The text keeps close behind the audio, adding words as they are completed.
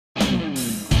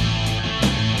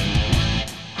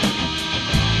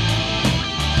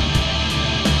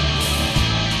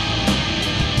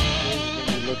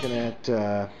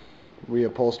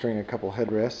reupholstering a couple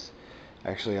headrests.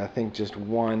 Actually, I think just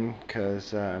one,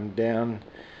 because I'm down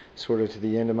sort of to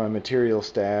the end of my material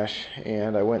stash,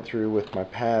 and I went through with my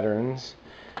patterns,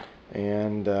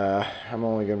 and I'm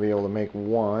only going to be able to make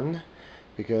one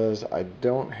because I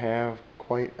don't have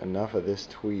quite enough of this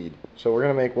tweed. So we're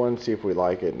going to make one, see if we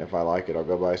like it, and if I like it, I'll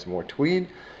go buy some more tweed.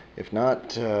 If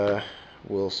not,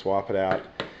 we'll swap it out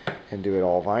and do it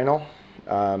all vinyl.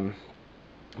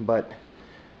 But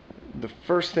the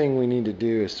first thing we need to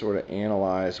do is sort of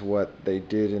analyze what they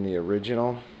did in the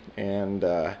original, and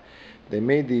they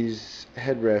made these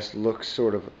headrests look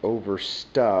sort of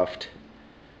overstuffed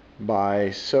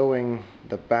by sewing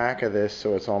the back of this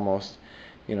so it's almost,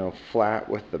 you know, flat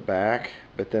with the back,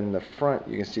 but then the front,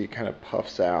 you can see it kind of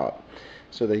puffs out.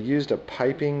 So they used a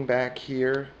piping back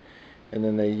here, and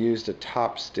then they used a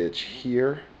top stitch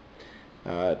here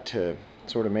to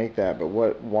sort of make that. But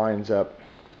what winds up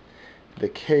the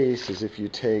case is if you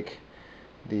take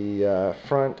the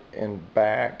front and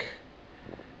back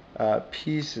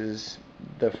pieces,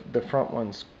 the front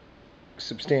one's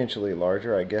substantially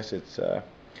larger. I guess it's a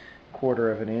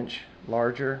 1/4 of an inch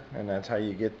larger, and that's how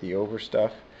you get the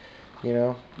overstuff, you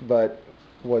know. But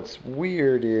what's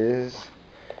weird is,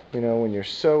 you know, when you're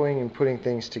sewing and putting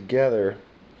things together,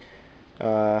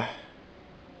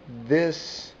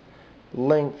 this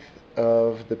length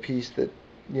of the piece that,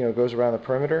 you know, goes around the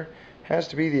perimeter has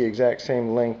to be the exact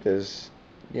same length as,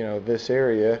 you know, this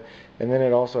area, and then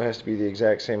it also has to be the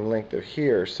exact same length of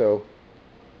here. So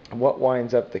what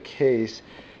winds up the case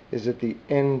is that the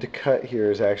end cut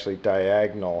here is actually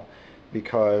diagonal,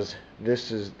 because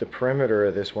this is the perimeter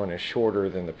of this one is shorter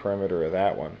than the perimeter of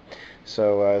that one.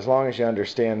 So as long as you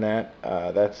understand that,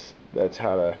 that's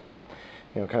how to,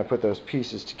 you know, kind of put those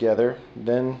pieces together.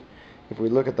 Then if we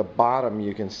look at the bottom,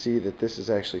 you can see that this is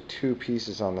actually 2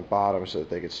 pieces on the bottom so that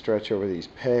they could stretch over these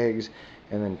pegs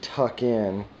and then tuck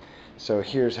in. So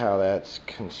here's how that's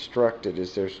constructed,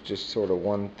 is there's just sort of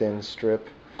one thin strip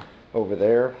over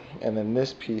there, and then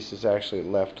this piece is actually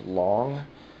left long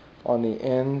on the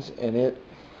ends, and it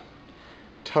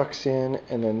tucks in,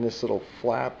 and then this little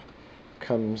flap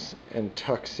comes and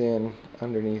tucks in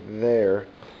underneath there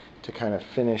to kind of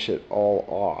finish it all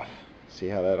off. See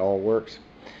how that all works?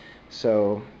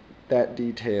 So that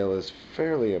detail is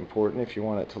fairly important if you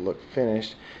want it to look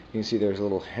finished. You can see there's a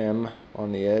little hem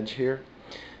on the edge here.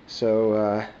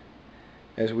 So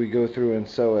as we go through and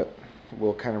sew it,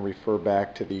 we'll kind of refer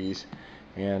back to these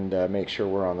and make sure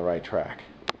we're on the right track.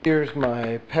 Here's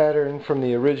my pattern from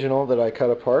the original that I cut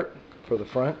apart for the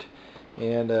front,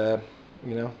 and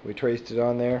you know, we traced it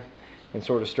on there and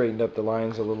sort of straightened up the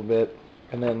lines a little bit,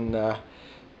 and then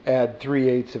add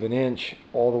 3/8 of an inch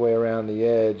all the way around the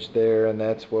edge there, and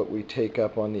that's what we take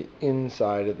up on the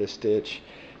inside of the stitch.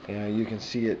 You can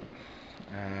see it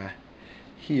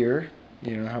here,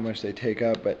 you know, how much they take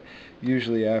up, but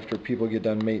usually after people get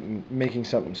done making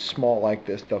something small like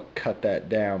this, they'll cut that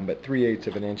down. But 3/8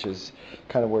 of an inch is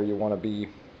kind of where you want to be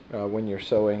when you're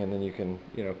sewing, and then you can,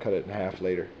 you know, cut it in half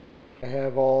later. I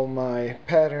have all my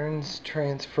patterns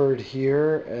transferred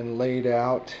here and laid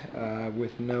out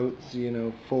with notes, you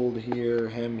know, fold here,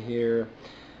 hem here.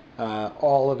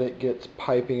 All of it gets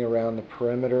piping around the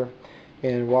perimeter.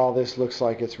 And while this looks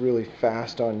like it's really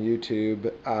fast on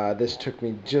YouTube, this took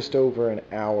me just over an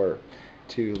hour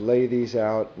to lay these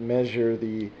out, measure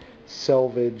the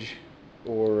selvage,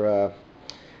 or I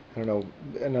don't know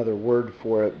another word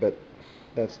for it, but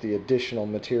that's the additional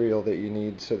material that you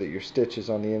need so that your stitch is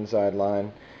on the inside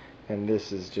line, and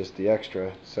this is just the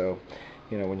extra. So,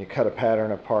 you know, when you cut a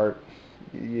pattern apart,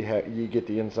 you get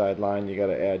the inside line, you got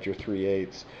to add your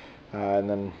 3/8, and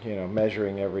then, you know,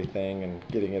 measuring everything and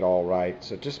getting it all right.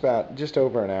 So just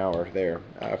over an hour there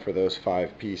for those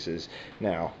 5 pieces.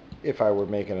 Now, if I were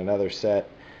making another set,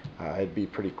 it'd be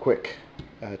pretty quick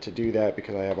to do that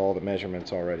because I have all the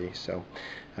measurements already. So,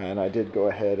 and I did go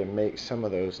ahead and make some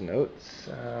of those notes.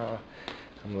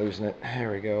 I'm losing it.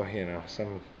 There we go. You know,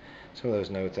 some of those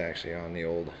notes actually on the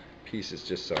old pieces,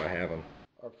 just so I have them.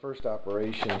 Our first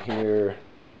operation here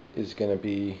is going to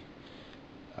be,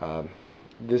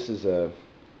 this is a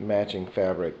matching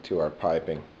fabric to our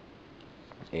piping,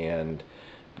 and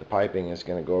the piping is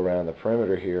going to go around the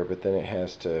perimeter here, but then it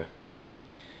has to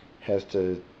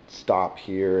stop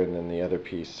here, and then the other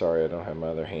piece, sorry I don't have my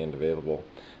other hand available,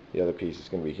 the other piece is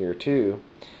going to be here too.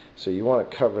 So you want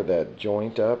to cover that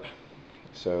joint up.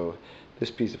 So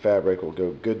this piece of fabric will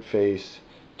go good face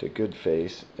to good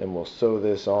face, and we'll sew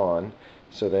this on,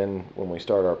 so then when we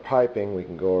start our piping we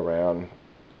can go around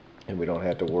and we don't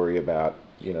have to worry about,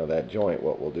 you know, that joint.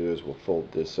 What we'll do is we'll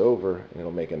fold this over and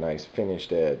it'll make a nice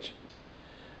finished edge.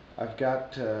 I've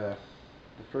got the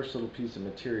the first little piece of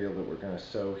material that we're going to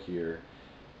sew here,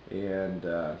 and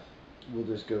we'll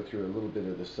just go through a little bit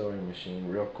of the sewing machine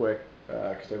real quick,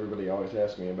 because everybody always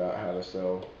asks me about how to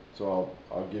sew, so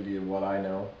I'll give you what I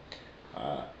know.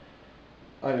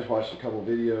 I just watched a couple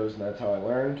videos and that's how I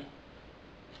learned.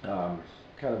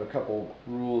 Kind of a couple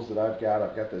rules that I've got.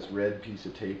 I've got this red piece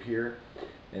of tape here,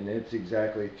 and it's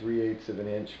exactly 3/8 of an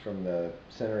inch from the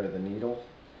center of the needle.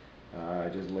 I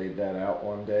just laid that out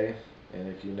one day, and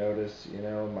if you notice, you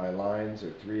know, my lines are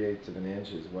 3/8 of an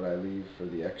inch is what I leave for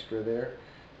the extra there,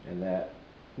 and that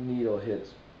needle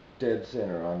hits dead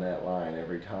center on that line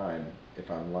every time if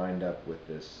I'm lined up with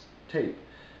this tape.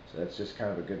 So that's just kind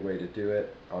of a good way to do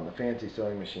it. On the fancy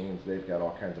sewing machines, they've got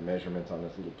all kinds of measurements on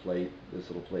this little plate. This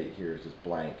little plate here is just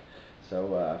blank.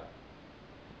 So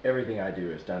everything I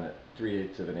do is done at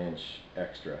 3/8 of an inch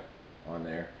extra on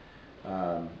there.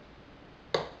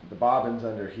 The bobbins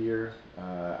under here,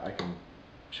 I can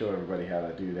show everybody how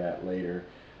to do that later.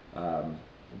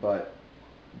 But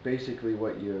basically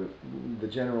the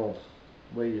general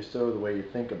way you sew, the way you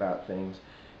think about things,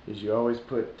 is you always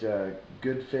put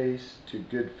good face to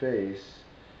good face,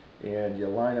 and you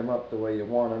line them up the way you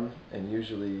want them, and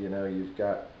usually, you know, you've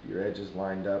got your edges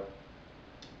lined up,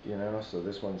 you know, so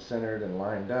this one's centered and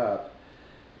lined up,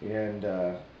 and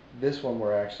this one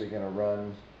we're actually going to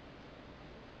run,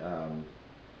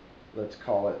 let's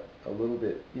call it a little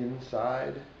bit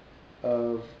inside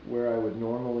of where I would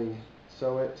normally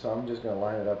sew it, so I'm just going to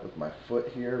line it up with my foot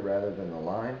here rather than the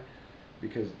line,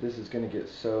 because this is going to get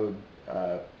sewed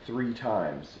 3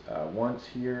 times. Once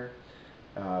here,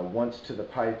 once to the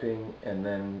piping, and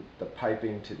then the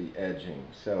piping to the edging.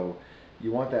 So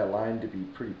you want that line to be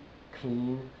pretty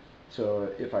clean. So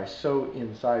if I sew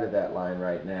inside of that line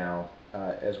right now,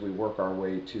 as we work our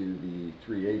way to the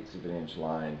 3/8 of an inch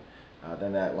line,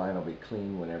 then that line will be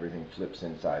clean when everything flips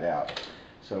inside out.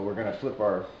 So we're going to flip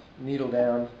our needle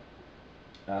down,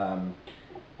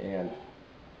 and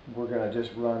we're going to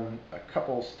just run a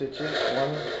couple stitches.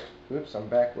 Oops, I'm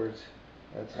backwards.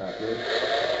 That's not good.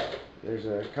 There's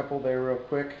a couple there real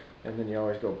quick, and then you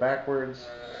always go backwards,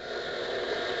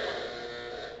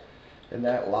 and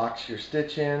that locks your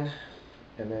stitch in,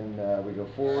 and then we go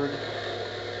forward.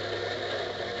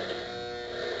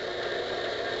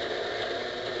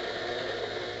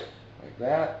 Like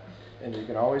that, and you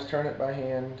can always turn it by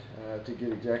hand to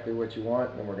get exactly what you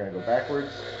want, and then we're going to go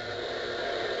backwards.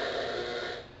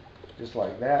 Just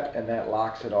like that, and that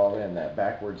locks it all in. That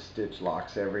backward stitch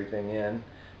locks everything in.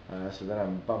 So then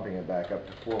I'm bumping it back up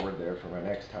to forward there for my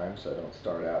next time, so I don't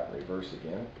start out in reverse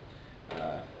again.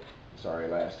 Sorry,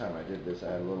 last time I did this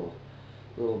I had a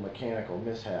little mechanical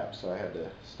mishap, so I had to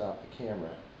stop the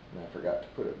camera, and I forgot to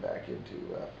put it back into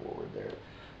forward there.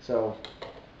 So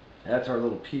that's our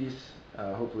little piece.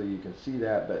 Hopefully you can see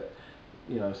that, but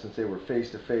you know, since they were face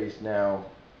to face, now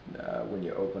when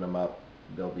you open them up,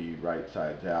 they'll be right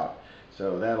sides out.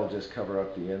 So that'll just cover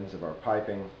up the ends of our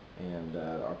piping, and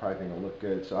our piping will look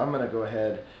good. So I'm going to go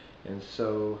ahead and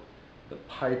sew the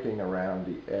piping around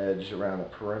the edge, around the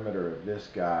perimeter of this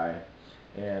guy,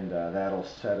 and that'll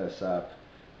set us up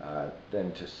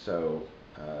then to sew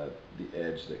the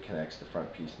edge that connects the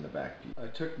front piece and the back piece. I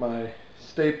took my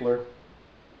stapler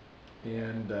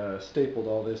and stapled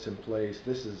all this in place.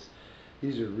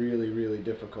 These are really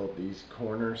difficult, these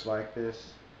corners like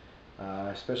this.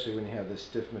 Especially when you have this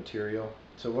stiff material.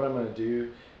 So what I'm going to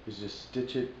do is just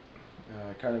stitch it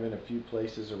kind of in a few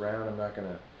places around. I'm not going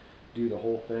to do the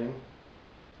whole thing.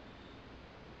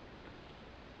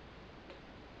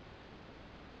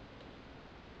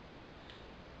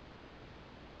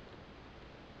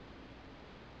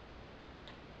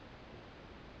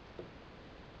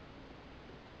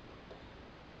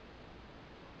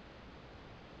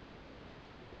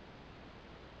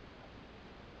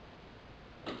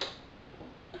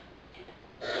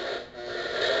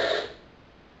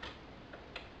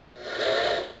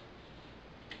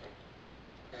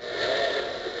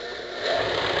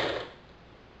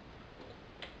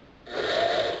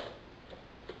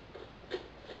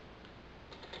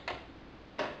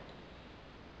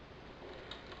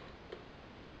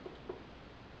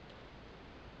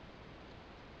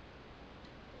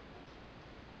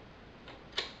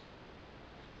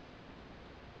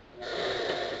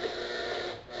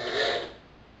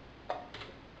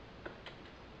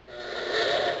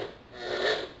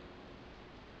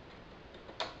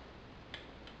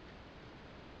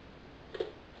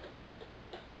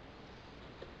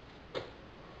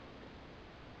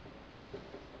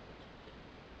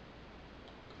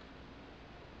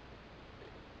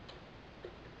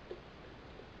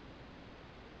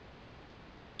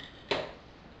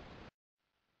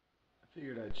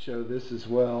 Figured I'd show this as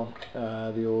well,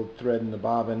 the old thread and the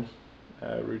bobbin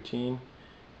routine,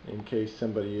 in case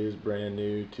somebody is brand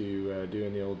new to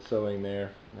doing the old sewing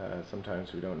there.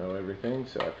 Sometimes we don't know everything,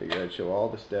 so I figured I'd show all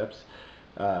the steps.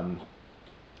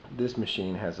 This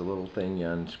machine has a little thing you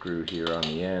unscrew here on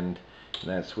the end, and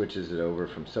that switches it over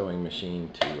from sewing machine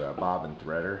to bobbin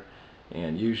threader.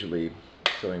 And usually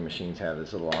sewing machines have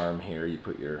this little arm here. You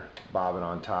put your bobbin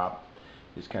on top,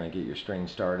 just kind of get your string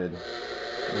started,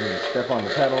 and then you step on the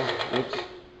pedal. Oops.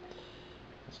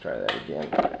 Let's try that again.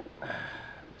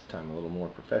 This time a little more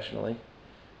professionally.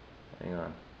 Hang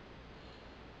on.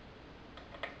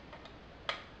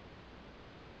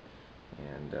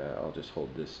 And I'll just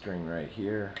hold this string right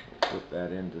here, flip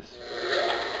that into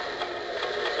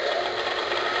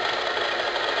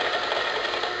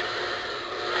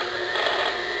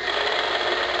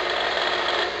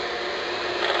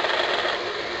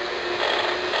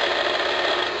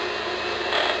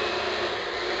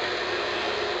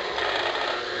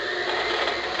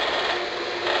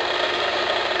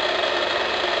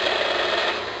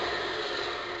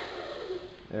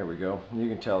there we go. You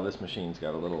can tell this machine's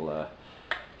got a little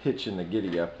hitch in the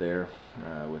giddy up there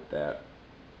with that.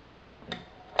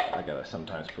 I gotta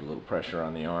sometimes put a little pressure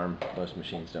on the arm. Most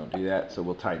machines don't do that, so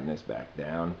we'll tighten this back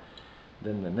down.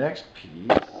 Then the next piece,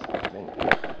 I think,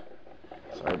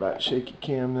 sorry about shaky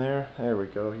cam there. There we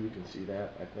go. You can see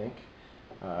that, I think.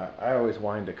 I always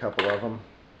wind a couple of them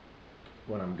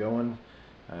when I'm going,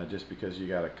 just because you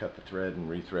gotta cut the thread and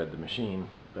rethread the machine.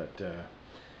 But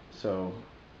so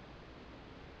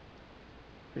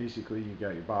basically you've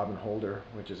got your bobbin holder,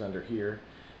 which is under here,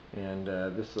 and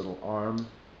this little arm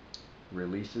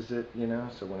releases it, you know,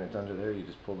 so when it's under there you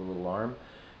just pull the little arm,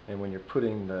 and when you're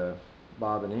putting the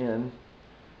bobbin in,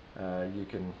 you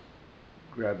can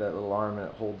grab that little arm and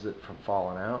it holds it from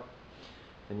falling out.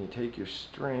 And you take your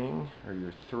string, or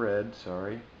your thread,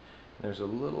 sorry, and there's a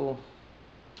little,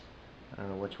 I don't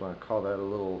know what you want to call that, a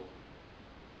little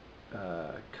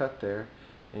cut there,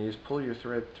 and you just pull your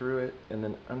thread through it, and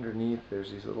then underneath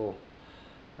there's these little,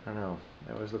 I don't know,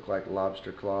 they always look like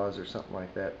lobster claws or something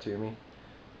like that to me.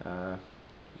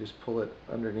 Just pull it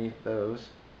underneath those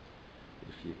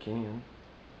if you can,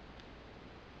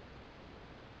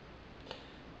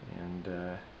 and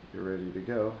you're ready to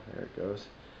go. There it goes.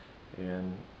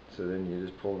 And so then you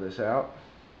just pull this out,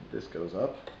 this goes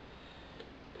up,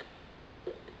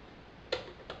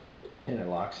 and it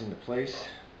locks into place.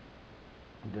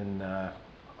 Then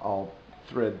I'll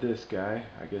thread this guy.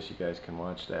 I guess you guys can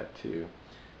watch that too.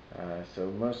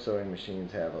 So most sewing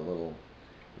machines have a little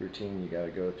routine you got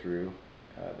to go through.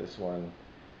 This one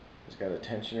has got a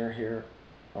tensioner here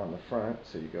on the front,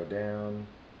 so you go down,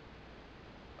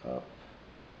 up.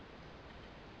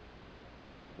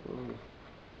 Ooh.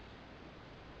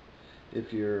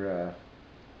 If your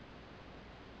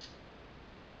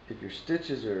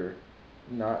stitches are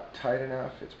not tight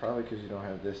enough, it's probably because you don't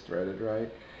have this threaded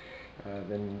right.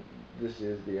 Then this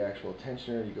is the actual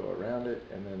tensioner. You go around it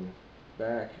and then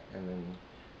back, and then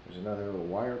there's another little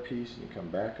wire piece, and you come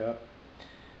back up,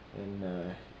 and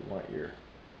you want your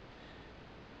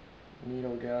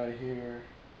needle guy here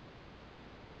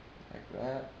like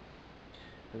that.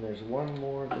 And there's one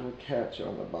more little catch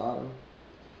on the bottom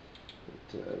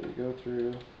that you go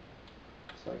through.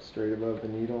 It's like straight above the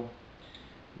needle.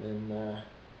 Then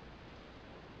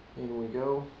in we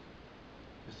go,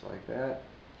 just like that.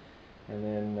 And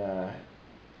then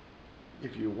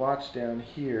if you watch down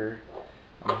here,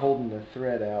 I'm holding the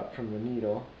thread out from the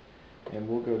needle, and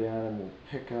we'll go down and we'll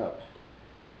pick up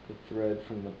the thread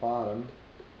from the bottom.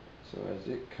 So as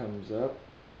it comes up,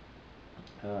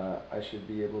 I should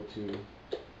be able to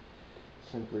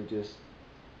simply just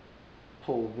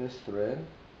pull this thread,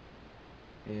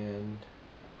 and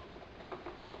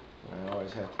I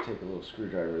always have to take a little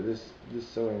screwdriver. This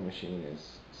sewing machine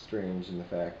is strange in the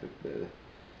fact that the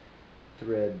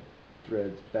thread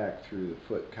threads back through the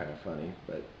foot kind of funny,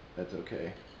 but that's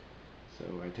okay. So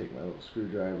I take my little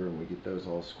screwdriver and we get those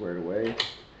all squared away.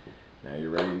 Now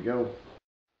you're ready to go.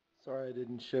 Sorry I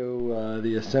didn't show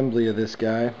the assembly of this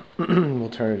guy. We'll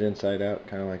turn it inside out,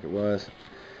 kind of like it was.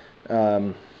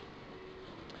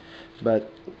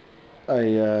 But I,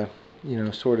 you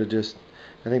know, sort of just,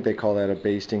 I think they call that a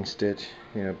basting stitch.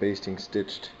 You know, basting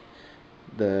stitched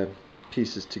the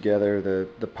pieces together,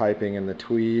 the piping and the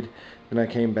tweed. Then I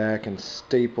came back and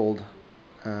stapled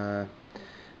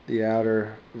the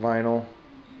outer vinyl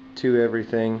to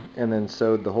everything, and then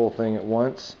sewed the whole thing at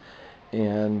once,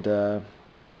 and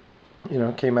you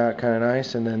know, came out kind of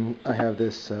nice. And then I have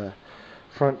this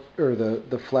front, or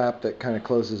the flap that kind of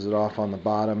closes it off on the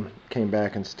bottom. Came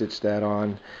back and stitched that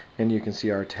on, and you can see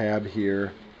our tab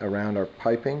here around our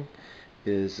piping,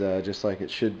 is just like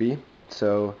it should be.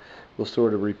 So we'll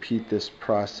sort of repeat this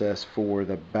process for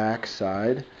the back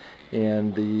side,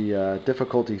 and the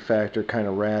difficulty factor kind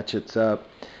of ratchets up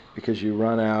because you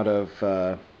run out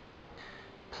of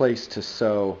place to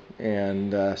sew.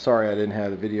 And sorry I didn't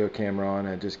have the video camera on.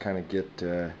 I just kind of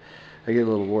I get a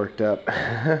little worked up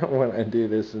when I do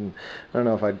this, and I don't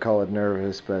know if I'd call it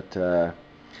nervous, but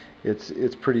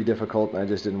it's pretty difficult, and I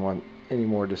just didn't want any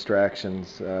more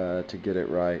distractions to get it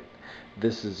right.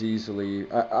 This is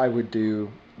easily, I would do,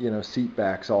 seat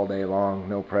backs all day long,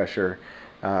 no pressure.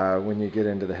 When you get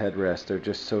into the headrest, they're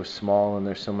just so small and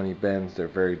there's so many bends, they're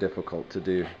very difficult to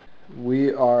do.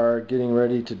 We are getting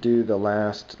ready to do the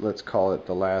last, let's call it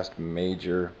the last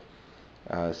major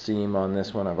seam on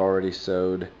this one. I've already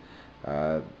sewed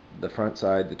the front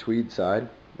side, the tweed side,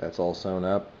 that's all sewn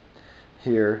up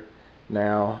here.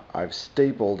 Now I've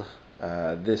stapled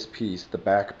this piece, the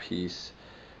back piece,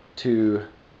 to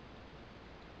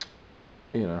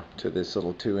to this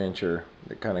little 2-incher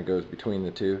that kind of goes between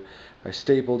the two. I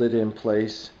stapled it in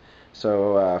place.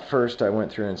 So first I went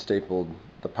through and stapled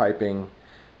the piping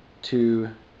to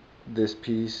this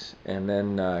piece, and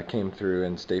then came through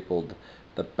and stapled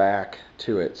the back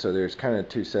to it. So there's kind of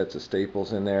 2 sets of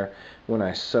staples in there. When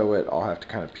I sew it, I'll have to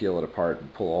kind of peel it apart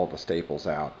and pull all the staples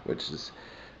out, which is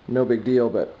no big deal,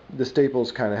 but the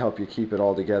staples kind of help you keep it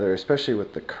all together, especially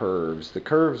with the curves. The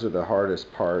curves are the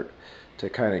hardest part to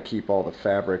kind of keep all the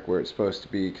fabric where it's supposed to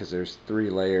be, because there's 3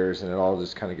 layers and it all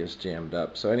just kind of gets jammed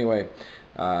up. So anyway,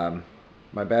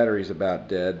 my battery's about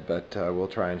dead, but we'll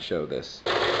try and show this.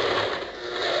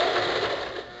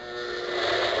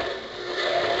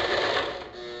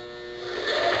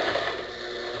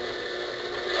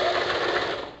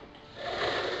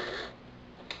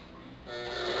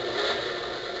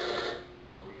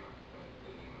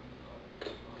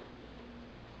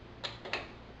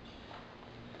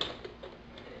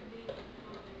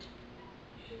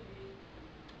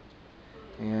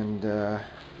 And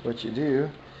what you do,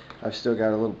 I've still got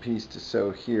a little piece to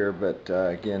sew here, but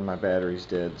again, my battery's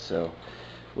dead, so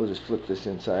we'll just flip this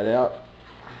inside out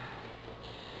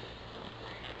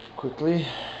quickly,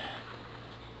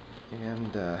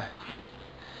 and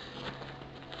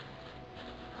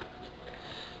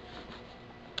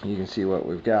you can see what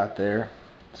we've got there.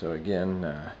 So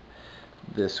again,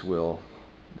 this little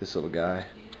guy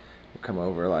will come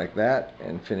over like that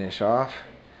and finish off,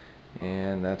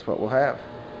 and that's what we'll have.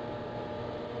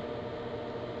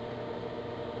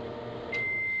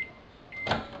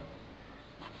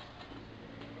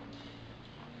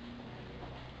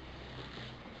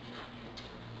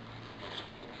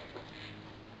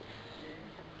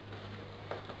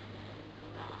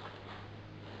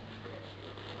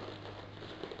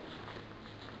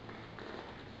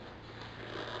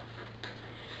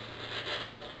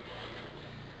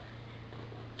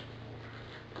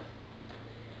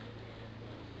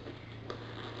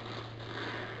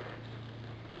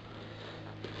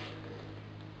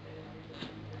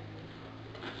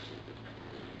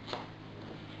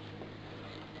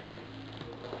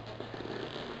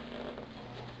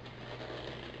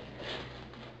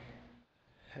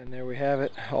 And there we have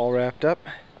it, all wrapped up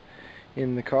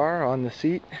in the car on the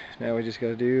seat. Now we just got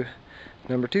to do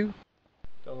number 2.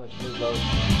 Don't let you move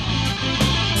those.